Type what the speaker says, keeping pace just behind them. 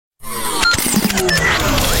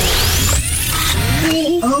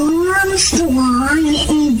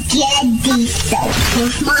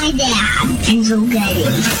with my dad and Joe Getty.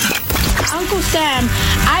 Uncle Sam,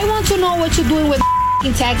 I want to know what you're doing with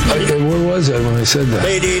tax money. Where was I when I said that?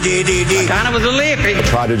 I kind of was a lippy. I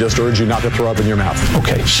try to just urge you not to throw up in your mouth.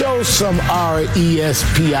 Okay. Show some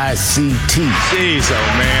RESPICT. Jeez,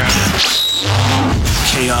 oh man.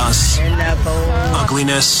 Chaos,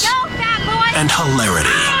 ugliness, and hilarity.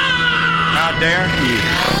 How dare you?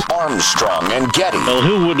 Armstrong and Getty. Well,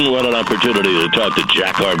 who wouldn't want an opportunity to talk to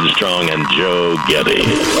Jack Armstrong and Joe Getty?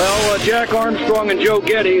 Well, Jack Armstrong and Joe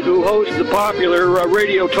Getty, who host the popular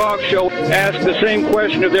radio talk show, asked the same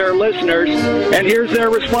question of their listeners, and here's their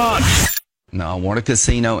response. No, I want a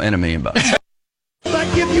casino and a $1 million.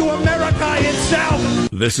 I give you America itself.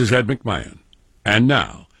 This is Ed McMahon. And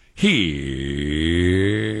now, here's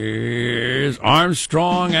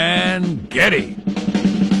Armstrong and Getty.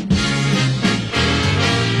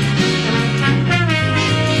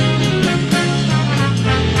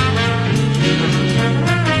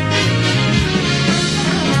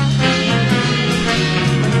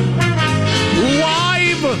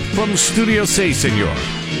 From Studio C, Senor,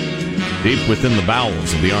 deep within the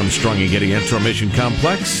bowels of the Armstrong and Getty Intermission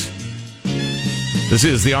Complex, this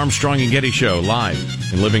is the Armstrong and Getty Show, live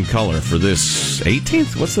in living color for this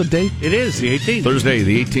 18th? What's the date? It is the 18th. Thursday,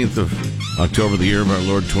 the 18th of October, the year of our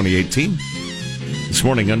Lord 2018. This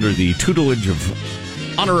morning, under the tutelage of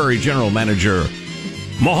Honorary General Manager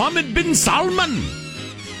Mohammed bin Salman,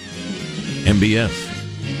 MBS.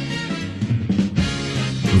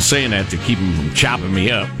 I'm saying that to keep him from chopping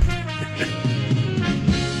me up.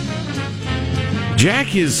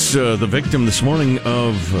 Jack is the victim this morning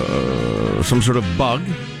of some sort of bug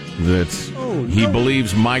that he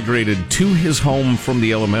believes migrated to his home from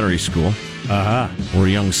the elementary school, where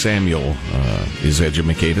young Samuel is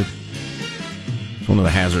educated. It's one of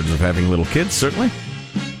the hazards of having little kids, certainly.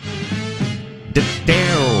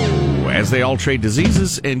 As they all trade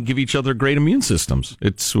diseases and give each other great immune systems.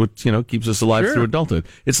 It's what, keeps us alive through adulthood.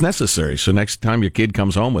 It's necessary. So next time your kid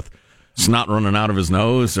comes home with snot running out of his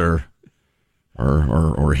nose or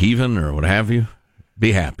heaving or what have you,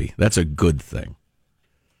 be happy. That's a good thing.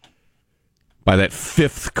 By that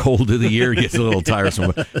fifth cold of the year, it gets a little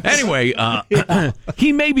tiresome. Anyway,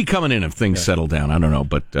 he may be coming in if things settle down. I don't know.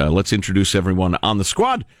 But let's introduce everyone on the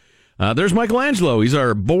squad. There's Michelangelo. He's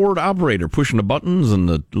our board operator, pushing the buttons and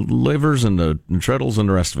the levers and the treadles and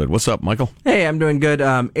the rest of it. What's up, Michael? Hey, I'm doing good.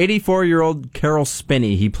 84-year-old Carol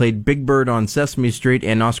Spinney. He played Big Bird on Sesame Street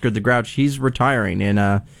and Oscar the Grouch. He's retiring.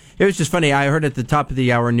 And it was just funny. I heard at the top of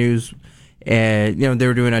the hour news, they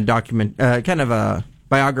were doing a document, kind of a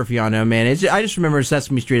biography on him. And I just remember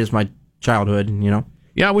Sesame Street as my childhood,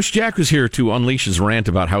 Yeah, I wish Jack was here to unleash his rant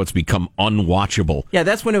about how it's become unwatchable. Yeah,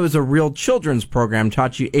 that's when it was a real children's program,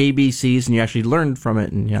 taught you ABCs, and you actually learned from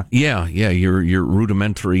it. And yeah, your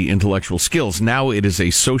rudimentary intellectual skills. Now it is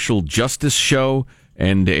a social justice show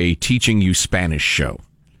and a teaching you Spanish show.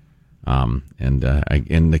 And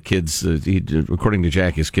the kids, according to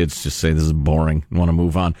Jack, his kids just say this is boring and want to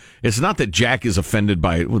move on. It's not that Jack is offended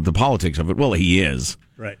by the politics of it. Well, he is.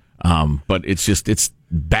 Right. But it's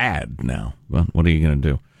bad now. Well, what are you going to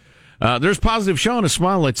do? There's Positive Sean. A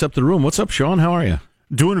smile lights up the room. What's up, Sean? How are you?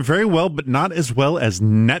 Doing very well, but not as well as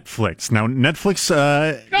Netflix. Now, Netflix...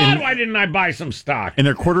 why didn't I buy some stock? In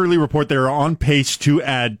their quarterly report, they are on pace to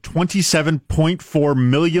add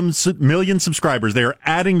 27.4 million subscribers. They are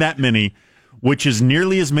adding that many, which is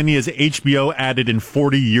nearly as many as HBO added in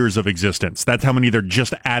 40 years of existence. That's how many they're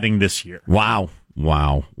just adding this year. Wow.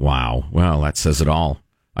 Well, that says it all.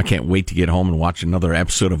 I can't wait to get home and watch another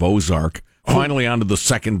episode of Ozark. Finally onto the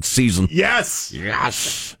second season. Yes!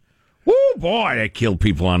 Woo, boy, they killed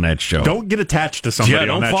people on that show. Don't get attached to somebody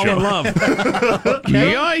on that show. Don't fall in love.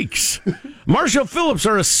 Yikes. Marshall Phillips,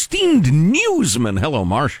 our esteemed newsman. Hello,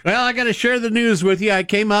 Marsh. Well, I got to share the news with you. I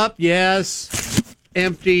came up,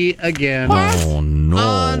 empty again. Oh, no.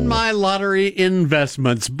 On my lottery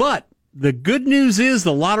investments. But the good news is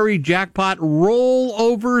the lottery jackpot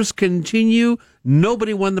rollovers continue.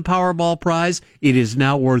 Nobody won the Powerball prize. It is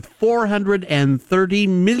now worth $430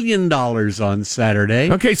 million on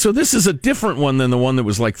Saturday. Okay, so this is a different one than the one that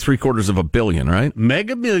was like $750 million, right?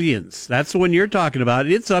 Mega Millions. That's the one you're talking about.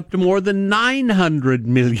 It's up to more than $900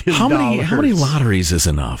 million. How many lotteries is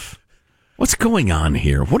enough? What's going on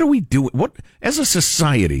here? What are we doing? What, as a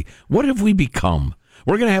society, what have we become?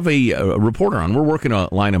 We're going to have a reporter on. We're working to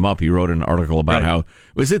line him up. He wrote an article about how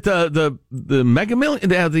was it the Mega Million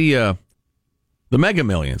the Mega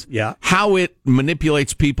Millions? Yeah, how it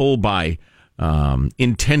manipulates people by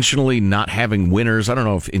intentionally not having winners. I don't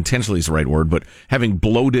know if intentionally is the right word, but having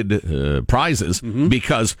bloated prizes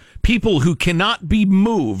because people who cannot be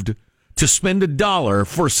moved to spend $1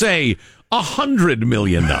 for, say, $100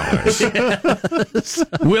 million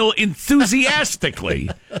will enthusiastically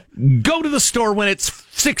go to the store when it's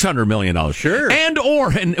 $600 million. Sure. And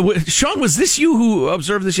Sean, was this you who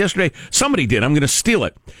observed this yesterday? Somebody did. I'm going to steal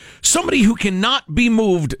it. Somebody who cannot be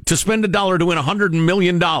moved to spend $1 to win $100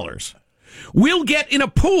 million will get in a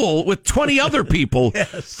pool with 20 other people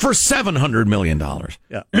for $700 million.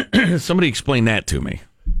 Yeah. Somebody explain that to me.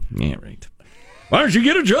 Yeah, right. Why don't you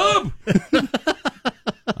get a job?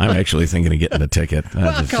 I'm actually thinking of getting a ticket.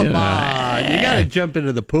 Come on. You got to jump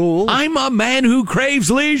into the pool. I'm a man who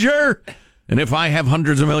craves leisure. And if I have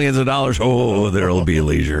hundreds of millions of dollars, there'll be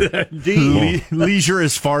leisure. Leisure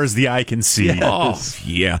as far as the eye can see. Yes. Oh,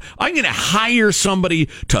 yeah. I'm going to hire somebody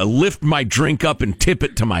to lift my drink up and tip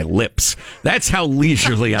it to my lips. That's how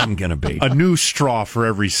leisurely I'm going to be. A new straw for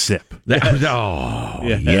every sip.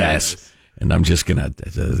 Yes. And I'm just going to,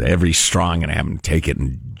 every straw, I'm going to have him take it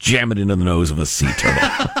and jam it into the nose of a sea turtle.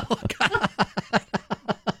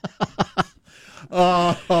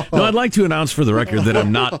 No, I'd like to announce for the record that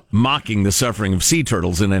I'm not mocking the suffering of sea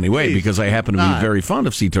turtles in any way, because I happen to be very fond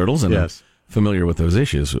of sea turtles and I'm familiar with those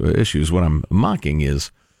issues. What I'm mocking is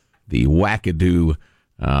the wackadoo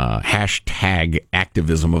hashtag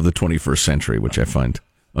activism of the 21st century, which I find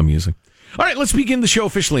amusing. All right, let's begin the show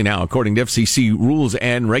officially now, according to FCC rules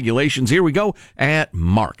and regulations. Here we go at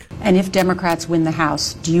Mark. And if Democrats win the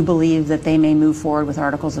House, do you believe that they may move forward with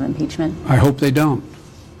articles of impeachment? I hope they don't.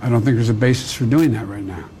 I don't think there's a basis for doing that right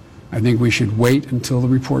now. I think we should wait until the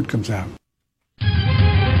report comes out.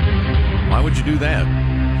 Why would you do that?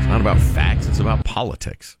 It's not about facts, it's about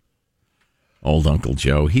politics. Old Uncle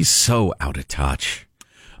Joe, he's so out of touch.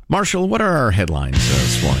 Marshall, what are our headlines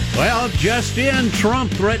this morning? Well, just in,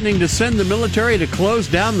 Trump threatening to send the military to close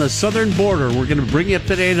down the southern border. We're going to bring you up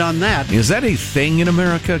to date on that. Is that a thing in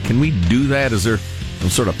America? Can we do that? Is there some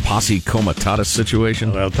sort of posse comitatus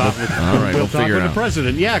situation? We'll talk with the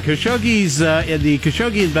president. Yeah, Khashoggi's the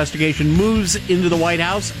Khashoggi investigation moves into the White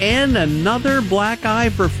House, and another black eye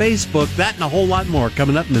for Facebook. That and a whole lot more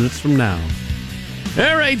coming up minutes from now.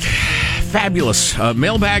 All right, fabulous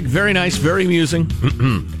mailbag, very nice, very amusing.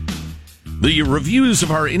 The reviews of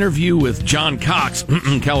our interview with John Cox,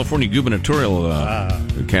 California gubernatorial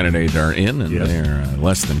candidate, are in, and they're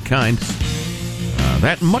less than kind.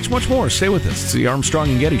 That and much, much more. Stay with us. It's the Armstrong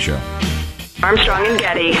and Getty Show. Armstrong and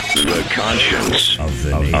Getty. The conscience of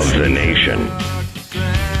the nation.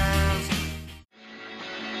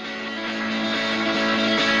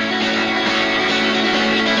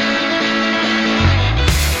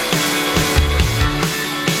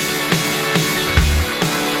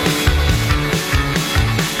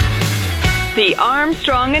 The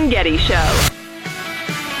Armstrong and Getty Show.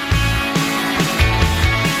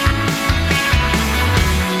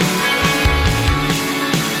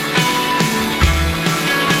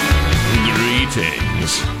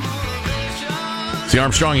 Greetings. It's the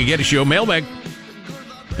Armstrong and Getty Show. Mailbag.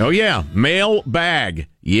 Oh, yeah. Mailbag.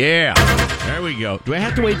 Yeah. There we go. Do I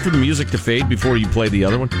have to wait for the music to fade before you play the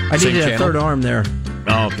other one? I need a third arm there.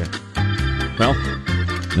 Oh, okay. Well,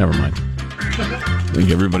 never mind. I think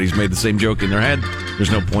everybody's made the same joke in their head.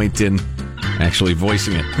 There's no point in actually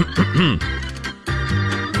voicing it.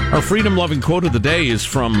 Our freedom-loving quote of the day is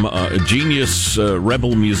from a genius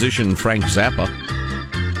rebel musician Frank Zappa,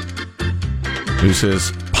 who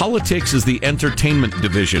says, "Politics is the entertainment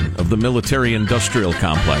division of the military-industrial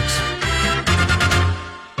complex."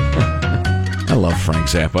 I love Frank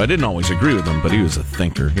Zappa. I didn't always agree with him, but he was a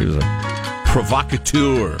thinker. He was a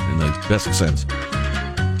provocateur in the best sense.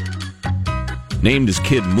 Named his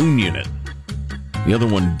kid Moon Unit. The other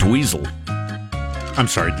one, Dweezil. I'm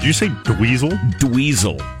sorry, did you say Dweezil?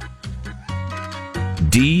 Dweezil.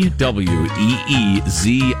 D-W-E-E-Z-I-L,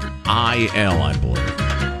 I believe.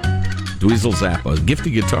 Dweezil Zappa,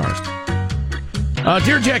 gifted guitarist.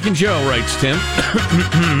 Dear Jack and Joe, writes Tim.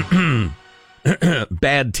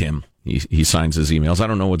 Bad Tim. He signs his emails. I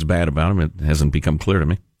don't know what's bad about him. It hasn't become clear to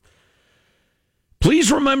me.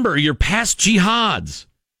 Please remember your past jihads.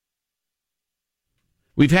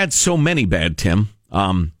 We've had so many, Bad Tim.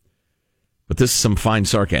 But this is some fine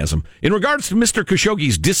sarcasm. In regards to Mr.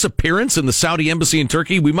 Khashoggi's disappearance in the Saudi embassy in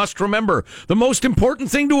Turkey, we must remember the most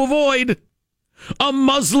important thing to avoid: a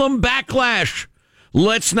Muslim backlash.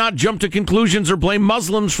 Let's not jump to conclusions or blame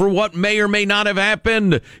Muslims for what may or may not have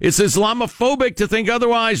happened. It's Islamophobic to think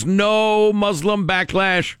otherwise. No Muslim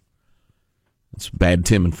backlash. That's Bad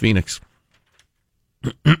Tim in Phoenix.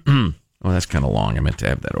 Oh, that's kind of long. I meant to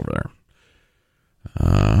have that over there.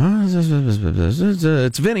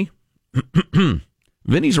 It's Vinny.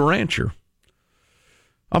 Vinny's a rancher.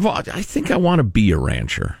 I think I want to be a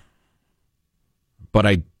rancher, but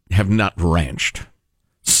I have not ranched.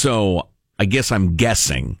 So I guess I'm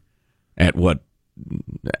guessing at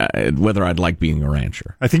whether I'd like being a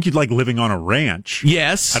rancher. I think you'd like living on a ranch.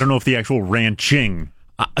 Yes. I don't know if the actual ranching.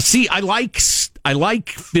 See, I like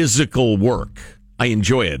physical work. I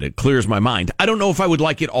enjoy it. It clears my mind. I don't know if I would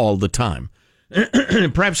like it all the time.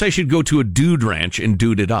 Perhaps I should go to a dude ranch and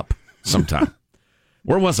dude it up sometime.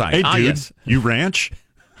 Where was I? Hey, dude, yes. You ranch?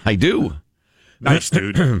 I do. Nice,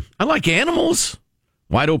 dude. I like animals.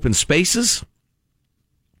 Wide open spaces.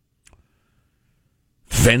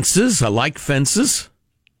 Fences. I like fences.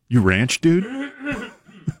 You ranch, dude?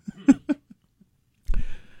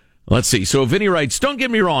 Let's see. So Vinny writes, don't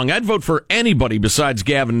get me wrong. I'd vote for anybody besides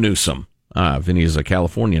Gavin Newsom. Vinny is a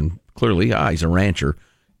Californian. Clearly, he's a rancher.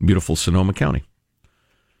 Beautiful Sonoma County.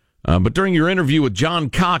 But during your interview with John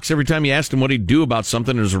Cox, every time you asked him what he'd do about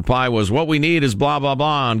something, his reply was, what we need is blah, blah,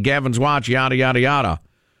 blah, on Gavin's watch, yada, yada, yada.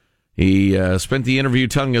 He spent the interview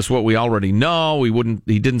telling us what we already know.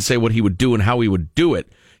 He didn't say what he would do and how he would do it.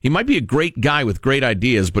 He might be a great guy with great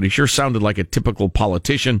ideas, but he sure sounded like a typical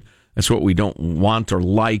politician. That's what we don't want or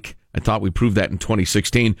like. I thought we proved that in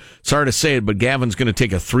 2016. Sorry to say it, but Gavin's going to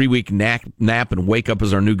take a 3-week nap and wake up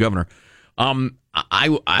as our new governor.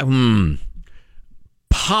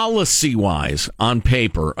 Policy-wise, on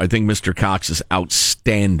paper, I think Mr. Cox is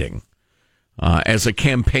outstanding. As a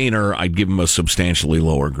campaigner, I'd give him a substantially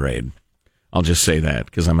lower grade. I'll just say that,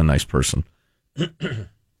 because I'm a nice person.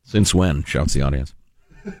 Since when? Shouts the audience.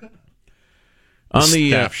 On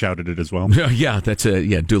the staff shouted it as well. Yeah, that's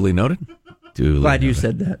duly noted. Glad you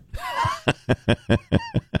said that.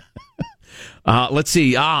 Let's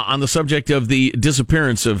see. On the subject of the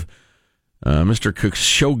disappearance of Mr.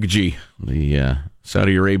 Khashoggi, the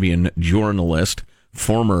Saudi Arabian journalist,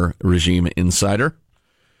 former regime insider.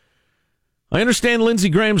 I understand Lindsey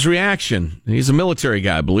Graham's reaction. He's a military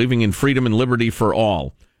guy, believing in freedom and liberty for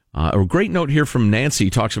all. A great note here from Nancy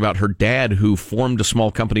talks about her dad, who formed a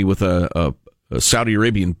small company with a Saudi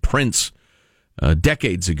Arabian prince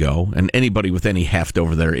decades ago, and anybody with any heft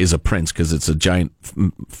over there is a prince because it's a giant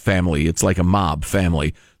family. It's like a mob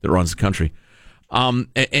family that runs the country.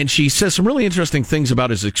 And she says some really interesting things about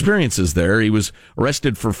his experiences there. He was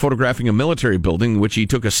arrested for photographing a military building, which he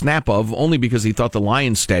took a snap of only because he thought the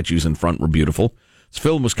lion statues in front were beautiful. His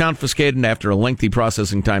film was confiscated, and after a lengthy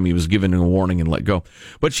processing time, he was given a warning and let go.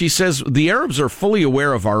 But she says the Arabs are fully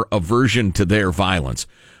aware of our aversion to their violence.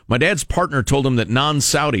 My dad's partner told him that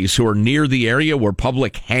non-Saudis who are near the area where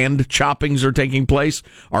public hand choppings are taking place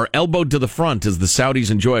are elbowed to the front as the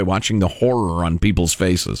Saudis enjoy watching the horror on people's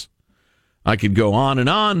faces. I could go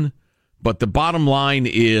on, but the bottom line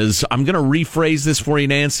is, I'm going to rephrase this for you,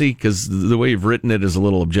 Nancy, because the way you've written it is a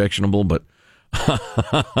little objectionable, but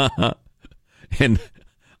and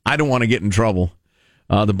I don't want to get in trouble.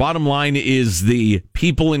 The bottom line is the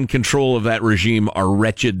people in control of that regime are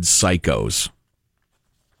wretched psychos.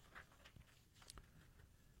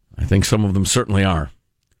 I think some of them certainly are.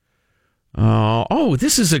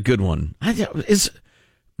 This is a good one.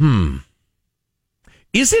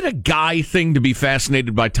 Is it a guy thing to be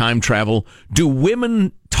fascinated by time travel? Do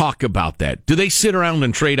women talk about that? Do they sit around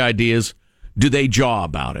and trade ideas? Do they jaw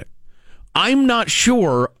about it? I'm not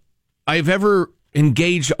sure I've ever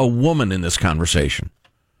engaged a woman in this conversation.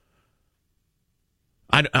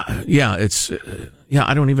 I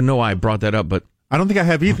don't even know why I brought that up, but I don't think I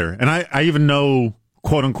have either. And I even know,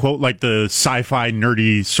 quote unquote, like the sci-fi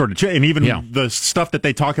nerdy sort of, and even the stuff that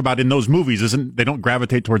they talk about in those movies they don't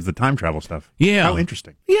gravitate towards the time travel stuff. Yeah. How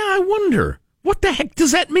interesting. Yeah, I wonder, what the heck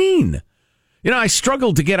does that mean? I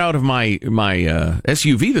struggled to get out of my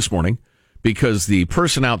SUV this morning because the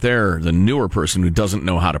person out there, the newer person who doesn't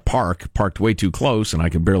know how to parked way too close, and I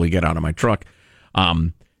could barely get out of my truck.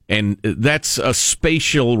 And that's a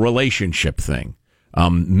spatial relationship thing.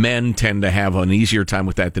 Men tend to have an easier time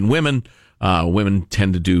with that than women. Women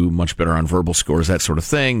tend to do much better on verbal scores, that sort of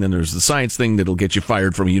thing. Then there's the science thing that'll get you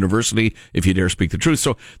fired from a university if you dare speak the truth.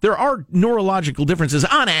 So there are neurological differences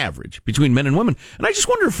on average between men and women. And I just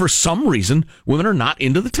wonder if for some reason women are not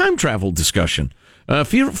into the time travel discussion.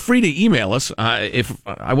 Feel free to email us. If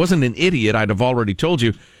I wasn't an idiot, I'd have already told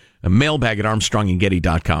you. Mailbag at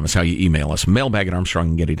ArmstrongandGetty.com is how you email us. Mailbag at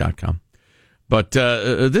ArmstrongandGetty.com. But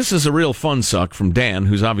this is a real fun suck from Dan,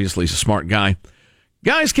 who's obviously a smart guy.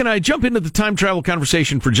 Guys, can I jump into the time travel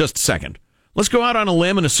conversation for just a second? Let's go out on a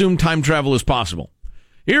limb and assume time travel is possible.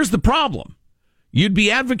 Here's the problem. You'd be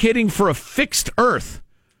advocating for a fixed Earth,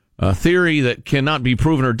 a theory that cannot be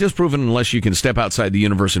proven or disproven unless you can step outside the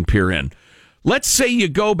universe and peer in. Let's say you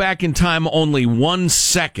go back in time only 1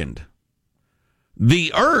 second.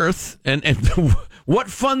 The Earth, and what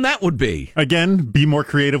fun that would be. Again, be more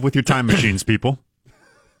creative with your time machines, people.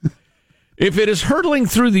 If it is hurtling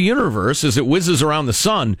through the universe as it whizzes around the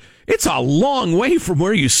sun, it's a long way from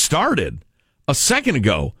where you started a second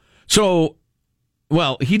ago. So,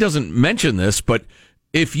 well, he doesn't mention this, but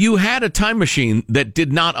if you had a time machine that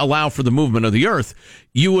did not allow for the movement of the Earth,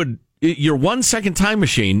 your 1 second time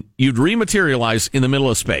machine, you'd rematerialize in the middle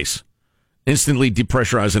of space. Instantly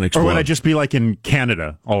depressurize and explode. Or would I just be like in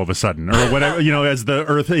Canada all of a sudden? Or whatever, as the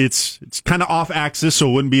Earth, it's kind of off axis, so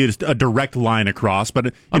it wouldn't be a direct line across.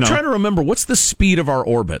 But I'm trying to remember, what's the speed of our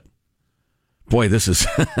orbit? Boy, this is...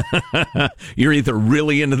 You're either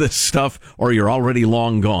really into this stuff or you're already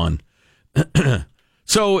long gone.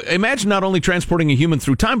 So imagine not only transporting a human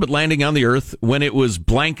through time, but landing on the Earth when it was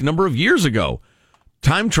blank number of years ago.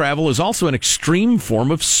 Time travel is also an extreme form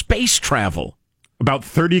of space travel. About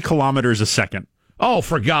 30 kilometers a second. Oh,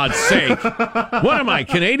 for God's sake. What am I,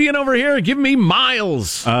 Canadian over here? Give me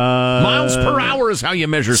miles. Miles per hour is how you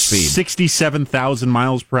measure speed. 67,000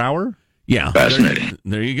 miles per hour? Yeah. Fascinating.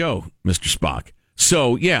 There you go, Mr. Spock.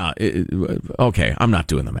 So, yeah, okay, I'm not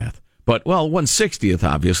doing the math. But, well, 1/60th,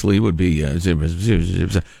 obviously, would be a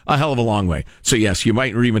hell of a long way. So, yes, you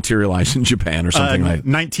might rematerialize in Japan or something like that.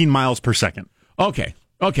 19 miles per second. Okay.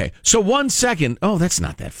 So 1 second, that's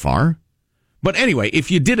not that far. But anyway,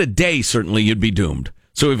 if you did a day, certainly you'd be doomed.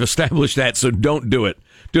 So we've established that, so don't do it.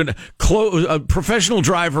 A professional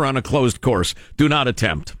driver on a closed course. Do not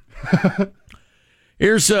attempt.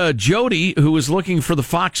 Here's Jody, who is looking for the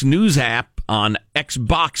Fox News app on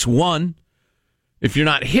Xbox One. If you're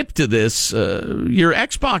not hip to this, your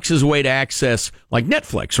Xbox is a way to access, like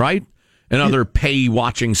Netflix, right? And other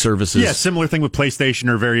pay-watching services. Yeah, similar thing with PlayStation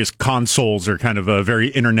or various consoles are kind of very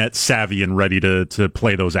internet savvy and ready to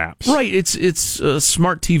play those apps. Right, it's a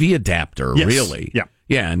smart TV adapter, yes. Really. Yeah.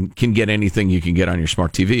 Yeah, and can get anything you can get on your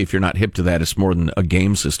smart TV. If you're not hip to that, it's more than a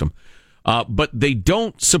game system. But they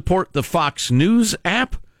don't support the Fox News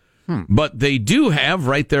app, but they do have,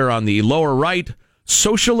 right there on the lower right,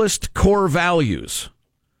 socialist core values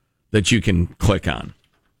that you can click on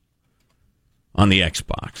the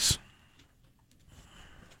Xbox.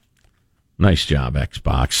 Nice job,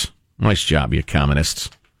 Xbox. Nice job, you communists.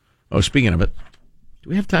 Oh, speaking of it, do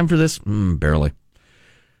we have time for this? Barely.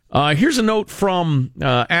 Here's a note from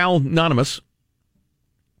Al Anonymous,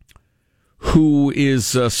 who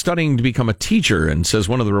is studying to become a teacher and says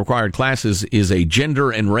one of the required classes is a gender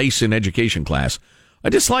and race in education class. I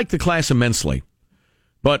dislike the class immensely,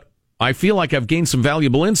 but I feel like I've gained some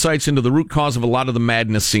valuable insights into the root cause of a lot of the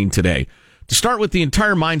madness seen today. To start with, the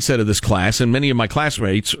entire mindset of this class and many of my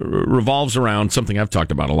classmates revolves around something I've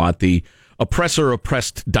talked about a lot, the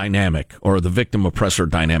oppressor-oppressed dynamic, or the victim-oppressor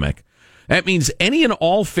dynamic. That means any and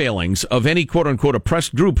all failings of any quote-unquote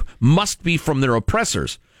oppressed group must be from their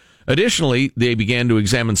oppressors. Additionally, they began to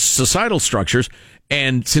examine societal structures,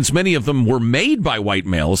 and since many of them were made by white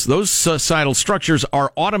males, those societal structures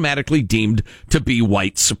are automatically deemed to be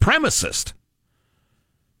white supremacist.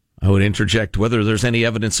 I would interject, whether there's any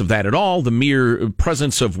evidence of that at all, the mere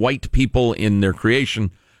presence of white people in their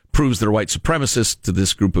creation proves they're white supremacists to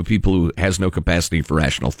this group of people who has no capacity for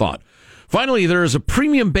rational thought. Finally, there is a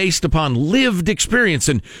premium based upon lived experience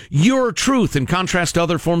and your truth in contrast to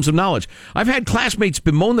other forms of knowledge. I've had classmates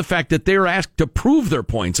bemoan the fact that they are asked to prove their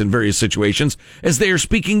points in various situations as they are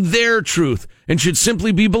speaking their truth and should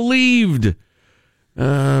simply be believed.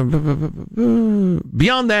 Beyond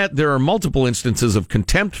that, there are multiple instances of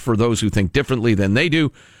contempt for those who think differently than they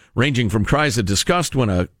do, ranging from cries of disgust when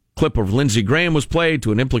a clip of Lindsey Graham was played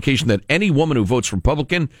to an implication that any woman who votes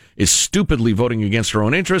Republican is stupidly voting against her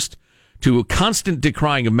own interest, to a constant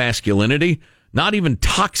decrying of masculinity, not even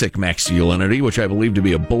toxic masculinity, which I believe to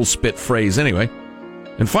be a bullspit phrase anyway,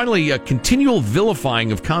 and finally a continual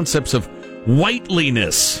vilifying of concepts of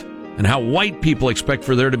whiteliness and how white people expect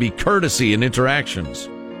for there to be courtesy in interactions.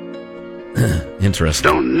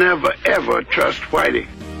 Interesting. Don't never, ever trust Whitey.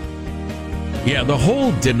 Yeah, the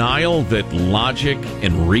whole denial that logic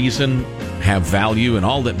and reason have value and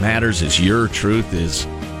all that matters is your truth is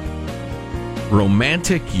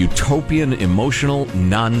romantic, utopian, emotional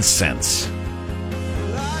nonsense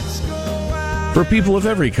for people of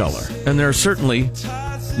every color. And there are certainly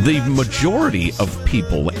the majority of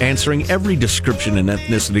people answering every description in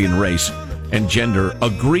ethnicity and race and gender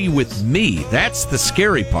agree with me. That's the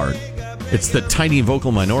scary part. It's the tiny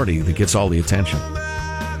vocal minority that gets all the attention.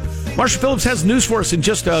 Marsha Phillips has news for us in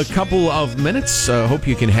just a couple of minutes. Hope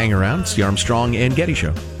you can hang around. It's the Armstrong and Getty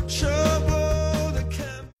Show.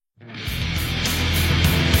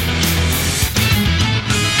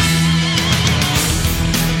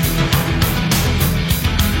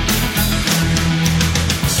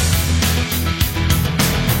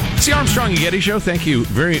 It's the Armstrong and Getty Show. Thank you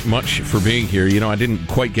very much for being here. You know, I didn't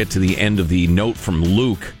quite get to the end of the note from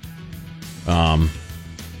Luke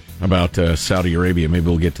about Saudi Arabia. Maybe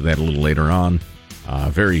we'll get to that a little later on.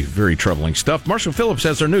 Very, very troubling stuff. Marshall Phillips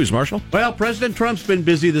has our news. Marshall? Well, President Trump's been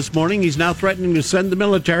busy this morning. He's now threatening to send the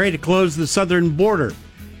military to close the southern border.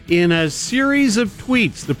 In a series of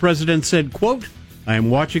tweets, the president said, quote, I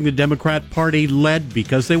am watching the Democrat Party led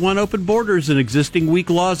because they want open borders and existing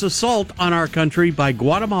weak laws assault on our country by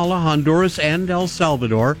Guatemala, Honduras, and El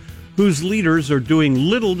Salvador, whose leaders are doing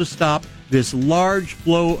little to stop this large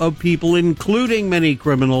flow of people, including many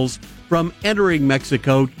criminals, from entering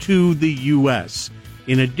Mexico to the U.S.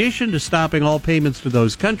 In addition to stopping all payments to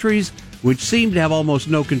those countries, which seem to have almost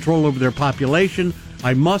no control over their population,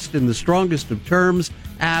 I must, in the strongest of terms,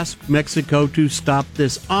 ask Mexico to stop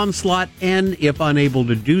this onslaught, and if unable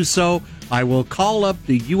to do so, I will call up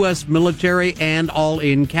the U.S. military and, all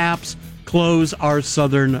in caps, close our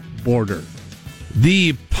southern border.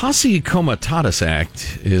 The Posse Comitatus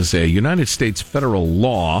Act is a United States federal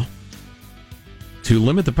law to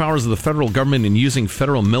limit the powers of the federal government in using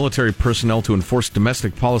federal military personnel to enforce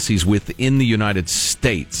domestic policies within the United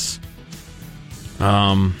States.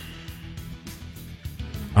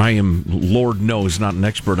 I am, Lord knows, not an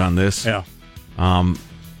expert on this. Yeah.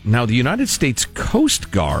 Now, the United States Coast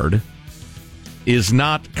Guard is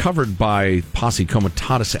not covered by Posse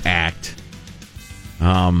Comitatus Act.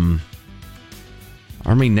 Army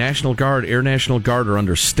National Guard, Air National Guard are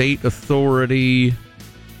under state authority.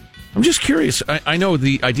 I'm just curious. I know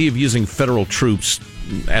the idea of using federal troops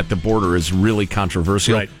at the border is really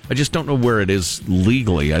controversial. Right. I just don't know where it is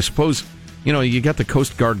legally. I suppose, you know, you got the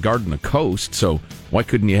Coast Guard guarding the coast, so why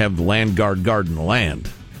couldn't you have the Land Guard guarding the land?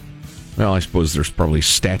 Well, I suppose there's probably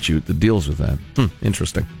statute that deals with that.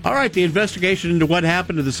 Interesting. All right, the investigation into what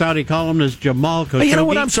happened to the Saudi columnist Jamal Khashoggi. Hey, you know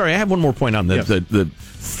what? I'm sorry. I have one more point on Yes. the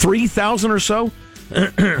 3,000 or so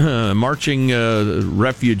marching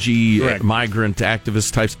refugee, Correct. migrant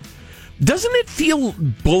activist types. Doesn't it feel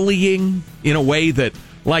bullying in a way that,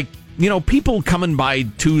 like, you know, people coming by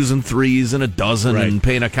twos and threes and a dozen Right. and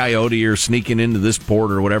paying a coyote or sneaking into this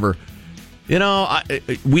port or whatever? You know,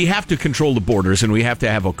 we have to control the borders and we have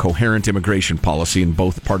to have a coherent immigration policy, and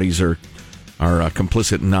both parties are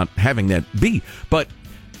complicit in not having that be. But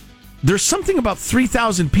there's something about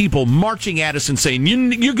 3,000 people marching at us and saying,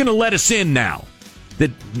 you're going to let us in now,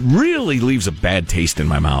 that really leaves a bad taste in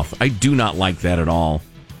my mouth. I do not like that at all.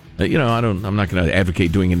 You know, I'm not going to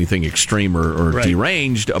advocate doing anything extreme or Right.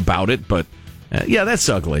 deranged about it, but yeah, that's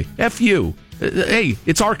ugly. F you. Hey,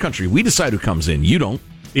 it's our country. We decide who comes in. You don't.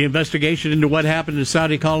 The investigation into what happened to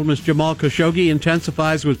Saudi columnist Jamal Khashoggi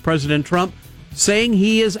intensifies with President Trump saying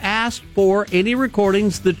he has asked for any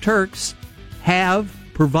recordings the Turks have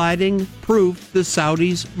providing proof the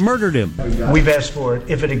Saudis murdered him. We've asked for it,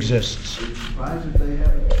 if it exists. Are you surprised that they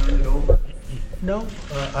haven't turned it over? No,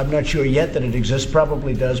 I'm not sure yet that it exists.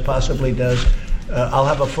 Probably does, possibly does. I'll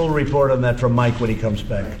have a full report on that from Mike when he comes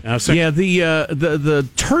back. Yeah, the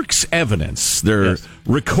Turks' evidence, their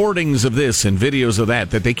recordings of this and videos of that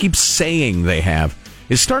they keep saying they have,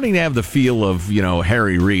 is starting to have the feel of, you know,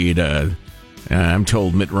 Harry Reid. I'm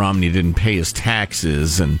told Mitt Romney didn't pay his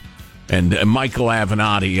taxes, and Michael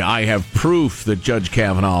Avenatti, I have proof that Judge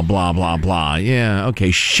Kavanaugh, blah, blah, blah. Yeah,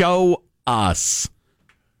 okay, show us.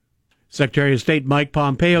 Secretary of State Mike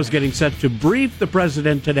Pompeo is getting set to brief the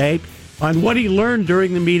president today on what he learned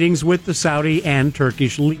during the meetings with the Saudi and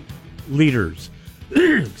Turkish leaders.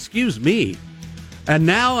 Excuse me. And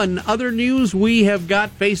now in other news, we have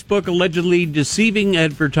got Facebook allegedly deceiving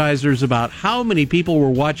advertisers about how many people were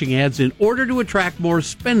watching ads in order to attract more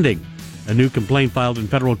spending. A new complaint filed in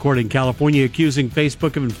federal court in California accusing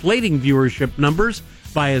Facebook of inflating viewership numbers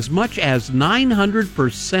by as much as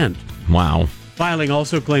 900%. Wow. Filing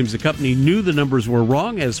also claims the company knew the numbers were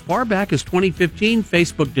wrong. As far back as 2015,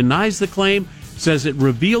 Facebook denies the claim, says it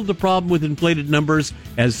revealed the problem with inflated numbers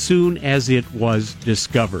as soon as it was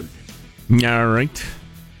discovered. All right.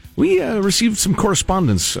 We received some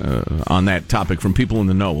correspondence on that topic from people in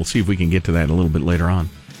the know. We'll see if we can get to that a little bit later on.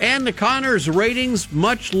 And the Connors ratings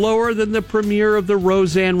much lower than the premiere of the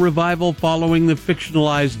Roseanne revival following the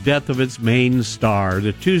fictionalized death of its main star.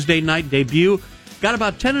 The Tuesday night debut got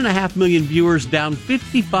about 10.5 million viewers, down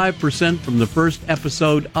 55% from the first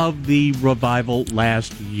episode of the revival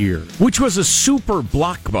last year. Which was a super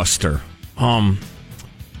blockbuster. Yeah,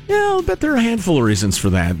 I'll bet there are a handful of reasons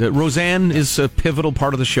for that. Roseanne is a pivotal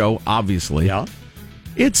part of the show, obviously. Yeah.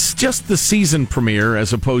 It's just the season premiere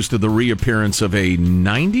as opposed to the reappearance of a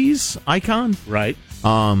 90s icon. Right.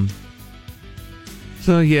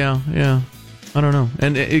 So, yeah. I don't know.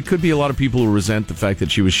 And it could be a lot of people who resent the fact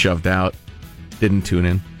that she was shoved out, didn't tune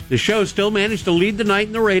in. The show still managed to lead the night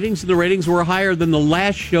in the ratings, and the ratings were higher than the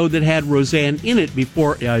last show that had Roseanne in it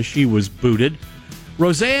before she was booted.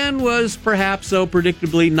 Roseanne was perhaps, though,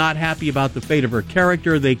 predictably not happy about the fate of her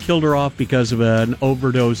character. They killed her off because of an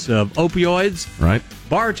overdose of opioids. Right.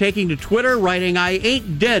 Barr taking to Twitter, writing, "I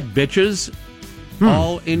ain't dead, bitches,"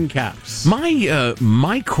 all in caps.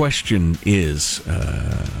 My question is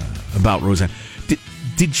about Roseanne.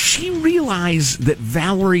 Did she realize that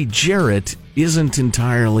Valerie Jarrett isn't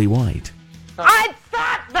entirely white? I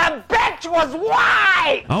thought the bitch was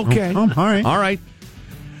white! Okay. All right.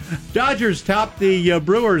 Dodgers top the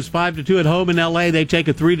Brewers 5-2 at home in L.A. They take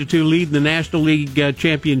a 3-2 lead in the National League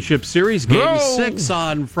Championship Series. Game 6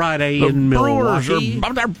 on Friday in Milwaukee.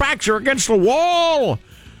 Their backs are against the wall.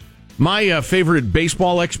 My favorite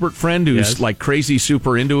baseball expert friend, who's like crazy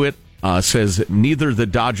super into it, says neither the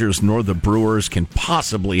Dodgers nor the Brewers can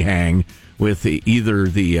possibly hang with either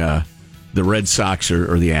the Red Sox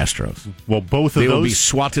or the Astros. Well, both of they those will be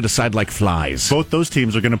swatted aside like flies. Both those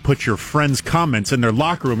teams are going to put your friends' comments in their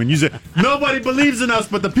locker room and use it. Nobody believes in us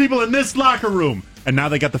but the people in this locker room. And now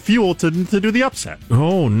they got the fuel to do the upset.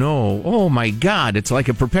 Oh, no. Oh, my God. It's like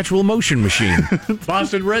a perpetual motion machine.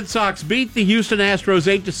 Boston Red Sox beat the Houston Astros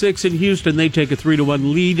 8-6 in Houston. They take a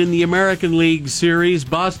 3-1 lead in the American League Series.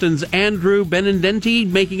 Boston's Andrew Benintendi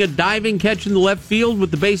making a diving catch in the left field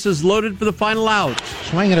with the bases loaded for the final out.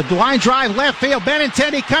 Swinging a line drive left field.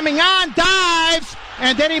 Benintendi coming on, dives,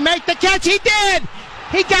 and did he make the catch? He did!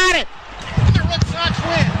 He got it! The Red Sox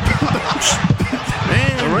win!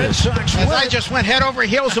 Man, the Red Sox win. I just went head over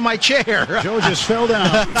heels in my chair. Joe just fell down.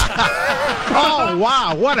 Oh,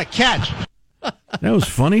 wow, what a catch. That was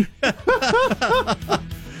funny.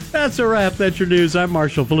 That's a wrap. That's your news. I'm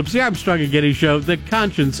Marshall Phillips, the Armstrong and Getty Show, the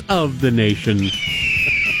conscience of the nation.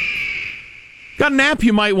 Got an app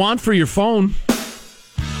you might want for your phone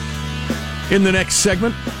in the next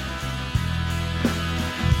segment.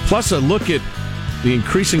 Plus a look at the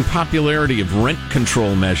increasing popularity of rent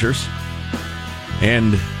control measures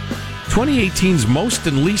and 2018's most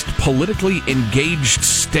and least politically engaged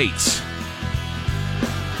states.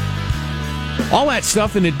 All that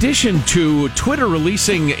stuff in addition to Twitter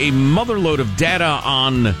releasing a motherload of data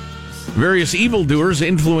on various evildoers'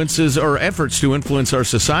 influences or efforts to influence our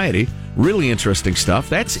society. Really interesting stuff.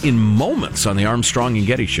 That's in moments on the Armstrong and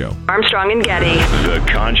Getty Show. Armstrong and Getty. The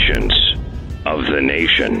conscience of the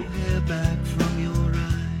nation.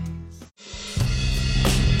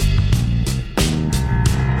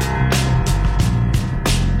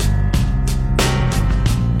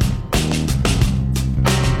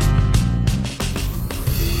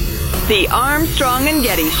 The Armstrong and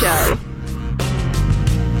Getty Show.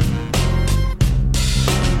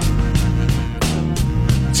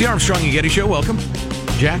 It's the Armstrong and Getty Show. Welcome.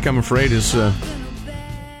 Jack, I'm afraid, is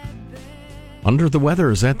under the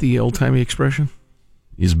weather. Is that the old-timey expression?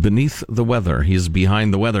 He's beneath the weather. He's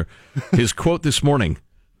behind the weather. His quote this morning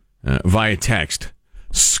via text,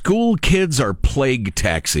 "School kids are plague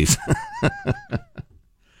taxis."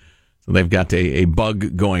 So they've got a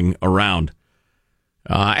bug going around.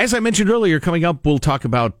 As I mentioned earlier, coming up, we'll talk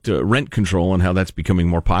about rent control and how that's becoming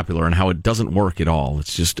more popular and how it doesn't work at all.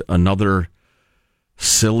 It's just another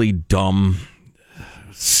silly, dumb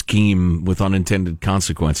scheme with unintended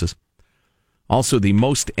consequences. Also, the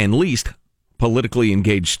most and least politically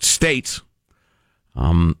engaged states.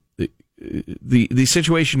 The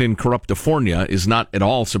situation in Corruptifornia is not at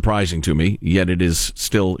all surprising to me, yet it is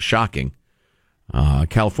still shocking.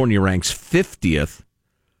 California ranks 50th.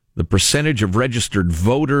 The percentage of registered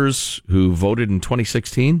voters who voted in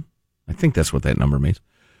 2016, I think that's what that number means.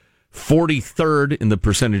 43rd in the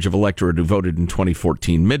percentage of electorate who voted in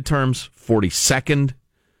 2014 midterms. 42nd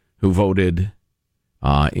who voted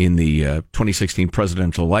in the 2016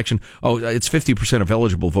 presidential election. Oh, it's 50% of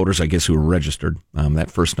eligible voters, I guess, who were registered,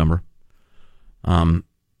 that first number.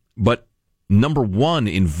 But number one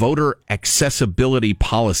in voter accessibility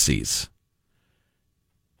policies.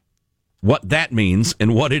 What that means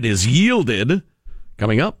and what it has yielded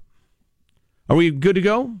coming up. Are we good to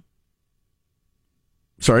go?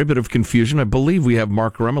 Sorry, a bit of confusion. I believe we have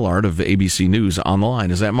Mark Remillard of ABC News on the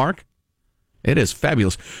line. Is that Mark? It is.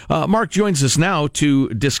 Fabulous. Mark joins us now to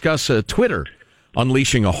discuss Twitter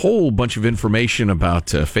unleashing a whole bunch of information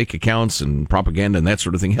about fake accounts and propaganda and that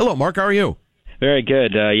sort of thing. Hello, Mark. How are you? Very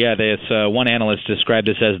good. This one analyst described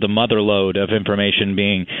this as the motherlode of information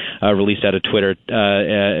being released out of Twitter.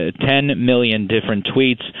 10 million different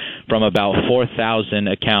tweets from about 4,000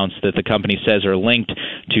 accounts that the company says are linked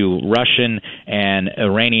to Russian and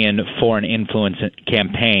Iranian foreign influence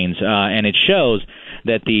campaigns. And it shows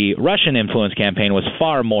that the Russian influence campaign was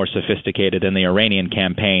far more sophisticated than the Iranian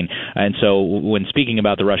campaign. And so when speaking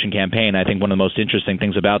about the Russian campaign, I think one of the most interesting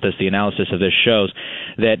things about this, the analysis of this shows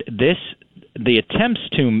that the attempts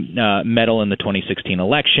to meddle in the 2016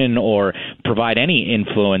 election or provide any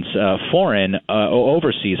influence foreign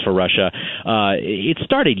overseas for Russia, it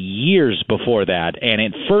started years before that, and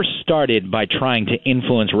it first started by trying to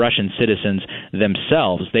influence Russian citizens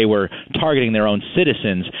themselves. They were targeting their own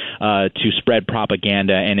citizens to spread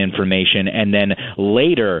propaganda and information, and then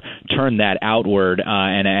later turned that outward,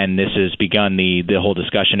 and this has begun the whole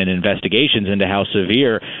discussion and investigations into how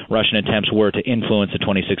severe Russian attempts were to influence the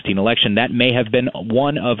 2016 election. That may have been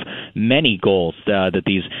one of many goals that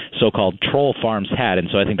these so-called troll farms had, and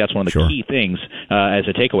so I think that's one of the key things as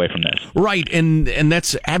a takeaway from this. Right, and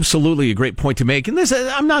that's absolutely a great point to make. And this,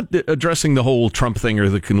 I'm not addressing the whole Trump thing or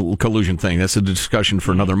the collusion thing. That's a discussion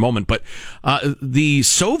for another moment. But the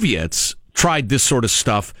Soviets tried this sort of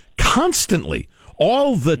stuff constantly.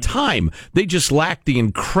 All the time. They just lack the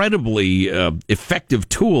incredibly effective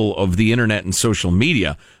tool of the internet and social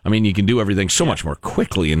media. I mean, you can do everything so much more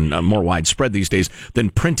quickly and more widespread these days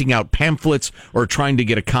than printing out pamphlets or trying to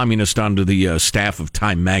get a communist onto the staff of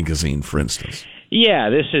Time magazine, for instance. Yeah,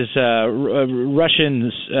 this is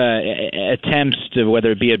Russians' attempts to,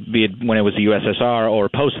 whether it be when it was the USSR or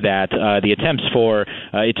post that, the attempts for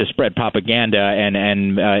it to spread propaganda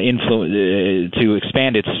and to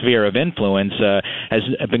expand its sphere of influence has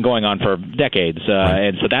been going on for decades,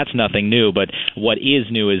 and so that's nothing new. But what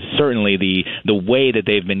is new is certainly the way that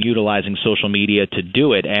they've been utilizing social media to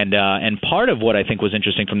do it, and part of what I think was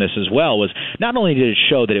interesting from this as well was not only did it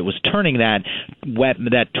show that it was turning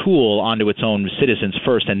that tool onto its own citizens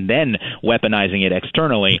first and then weaponizing it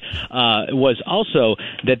externally, was also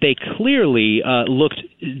that they clearly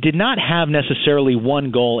did not have necessarily one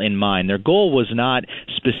goal in mind. Their goal was not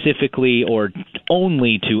specifically or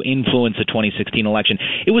only to influence the 2016 election.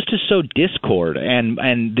 It was to sow discord, and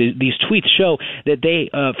these tweets show that they,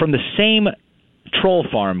 from the same troll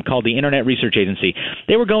farm called the Internet Research Agency,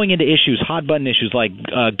 they were going into issues, hot-button issues like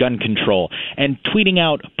gun control, and tweeting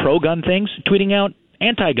out pro-gun things, tweeting out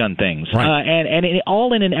anti-gun things, and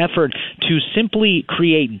all in an effort to simply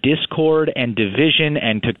create discord and division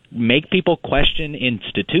and to make people question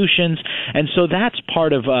institutions. And so that's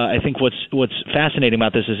part of, I think, what's fascinating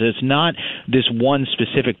about this is it's not this one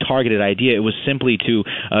specific targeted idea. It was simply to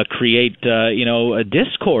create, a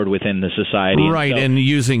discord within the society. Right, and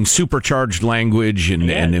using supercharged language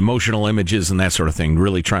and emotional images and that sort of thing,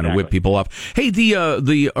 really trying to whip people up. Hey,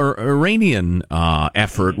 the Iranian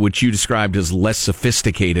effort, which you described as less sophisticated,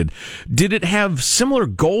 did it have similar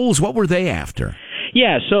goals? What were they after?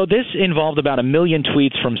 Yeah, so this involved about 1 million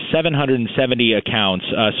tweets from 770 accounts,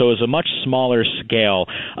 so it was a much smaller scale.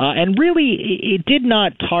 And really, it did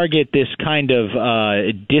not target this kind of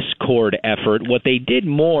discord effort. What they did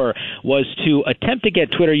more was to attempt to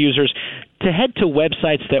get Twitter users to head to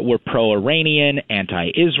websites that were pro-Iranian,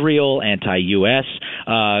 anti-Israel, anti-U.S.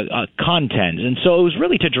 Content. And so it was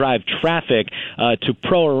really to drive traffic to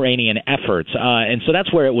pro-Iranian efforts. And so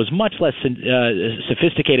that's where it was much less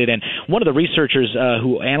sophisticated. And one of the researchers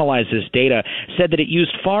who analyzed this data said that it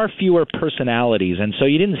used far fewer personalities. And so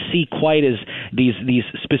you didn't see quite as these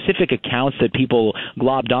specific accounts that people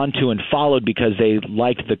globbed onto and followed because they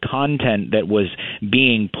liked the content that was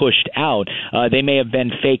being pushed out. They may have been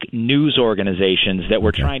fake news organizations that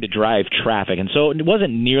were trying to drive traffic. And so it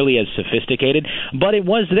wasn't nearly as sophisticated, but it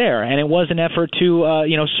was there, and it was an effort to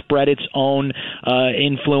spread its own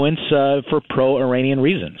influence for pro-Iranian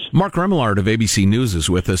reasons. Mark Remillard of ABC News is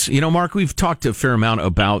with us. Mark, we've talked a fair amount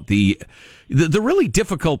about the really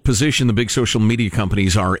difficult position the big social media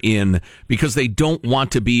companies are in because they don't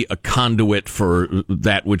want to be a conduit for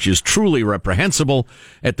that which is truly reprehensible.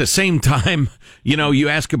 At the same time, you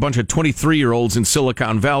ask a bunch of 23-year-olds in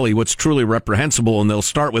Silicon Valley what's truly reprehensible, and they'll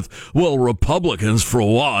start with, well, Republicans for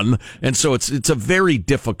one. And so it's a very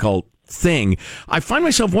difficult thing. I find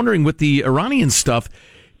myself wondering with the Iranian stuff,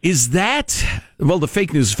 is that, well, the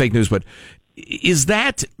fake news is fake news, but is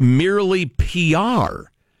that merely PR?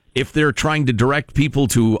 If they're trying to direct people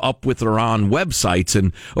to up with Iran websites,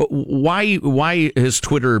 and why has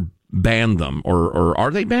Twitter banned them, or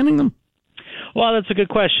are they banning them? Well, that's a good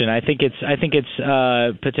question. I think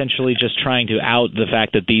it's potentially just trying to out the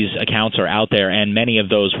fact that these accounts are out there, and many of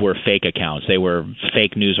those were fake accounts. They were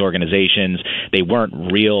fake news organizations. They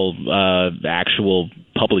weren't real, actual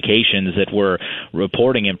publications that were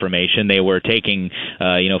reporting information. They were taking,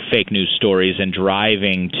 fake news stories and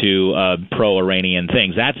driving to pro-Iranian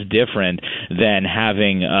things. That's different than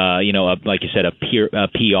having, like you said, a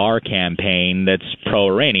PR campaign that's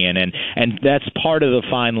pro-Iranian, and that's part of the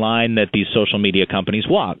fine line that these social media companies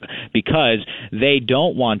walk, because they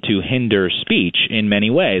don't want to hinder speech in many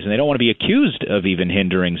ways, and they don't want to be accused of even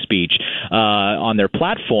hindering speech on their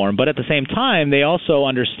platform. But at the same time, they also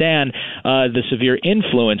understand the severe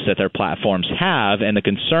influence that their platforms have and the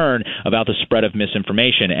concern about the spread of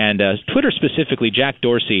misinformation. And Twitter specifically, Jack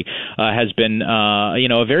Dorsey has been,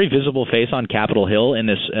 a very visible face on Capitol Hill in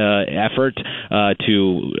this effort to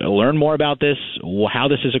learn more about this, how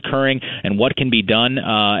this is occurring, and what can be done.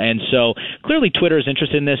 And so clearly Twitter is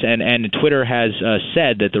interested in this, and Twitter has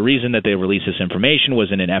said that the reason that they released this information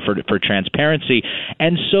was in an effort for transparency,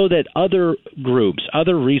 and so that other groups,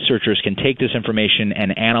 other researchers can take this information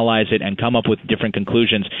and analyze it and come up with different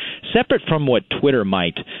conclusions separate from what Twitter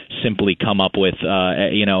might simply come up with,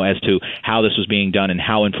 as to how this was being done and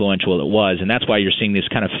how influential it was. And that's why you're seeing this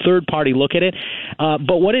kind of third-party look at it.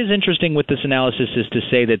 But what is interesting with this analysis is to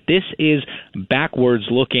say that this is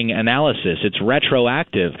backwards-looking analysis. It's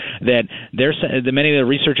retroactive. That many of the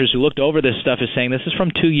researchers who looked over this stuff is saying this is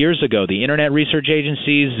from 2 years ago. The Internet research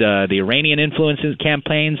agencies, the Iranian influence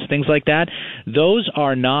campaigns, things like that, those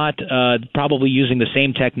are not probably using the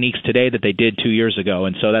same techniques today that they did 2 years ago.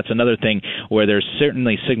 And so that's another thing where they're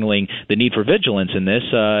certainly signaling the need for vigilance in this,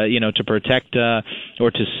 to protect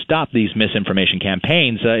or to stop these misinformation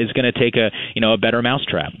campaigns is going to take a better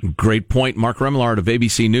mousetrap. Great point. Mark Remillard of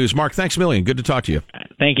ABC News. Mark, thanks a million. Good to talk to you.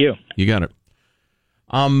 Thank you. You got it.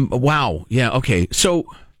 Wow. Yeah. Okay. So,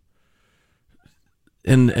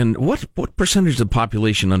 and what percentage of the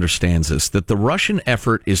population understands this? That the Russian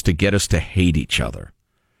effort is to get us to hate each other.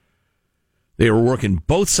 They were working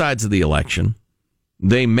both sides of the election.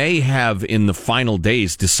 They may have, in the final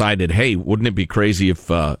days, decided, hey, wouldn't it be crazy if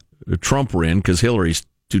Trump were in, because Hillary's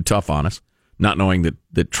too tough on us, not knowing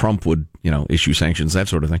that Trump would, issue sanctions, that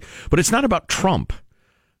sort of thing. But it's not about Trump.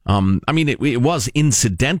 It was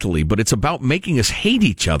incidentally, but it's about making us hate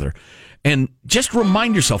each other. And just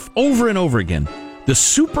remind yourself over and over again, the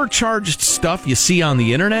supercharged stuff you see on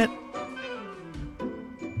the internet,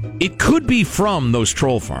 it could be from those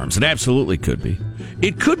troll farms. It absolutely could be.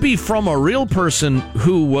 It could be from a real person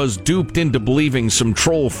who was duped into believing some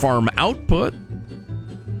troll farm output.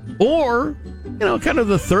 Or, kind of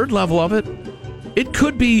the third level of it, it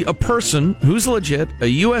could be a person who's legit, a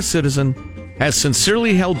U.S. citizen, has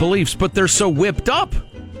sincerely held beliefs, but they're so whipped up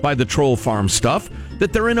by the troll farm stuff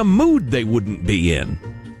that they're in a mood they wouldn't be in.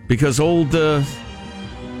 Because old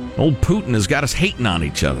Putin has got us hating on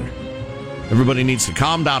each other. Everybody needs to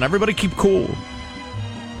calm down. Everybody keep cool.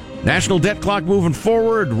 National debt clock moving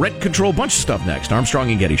forward. Rent control. Bunch of stuff next.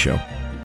 Armstrong and Getty Show.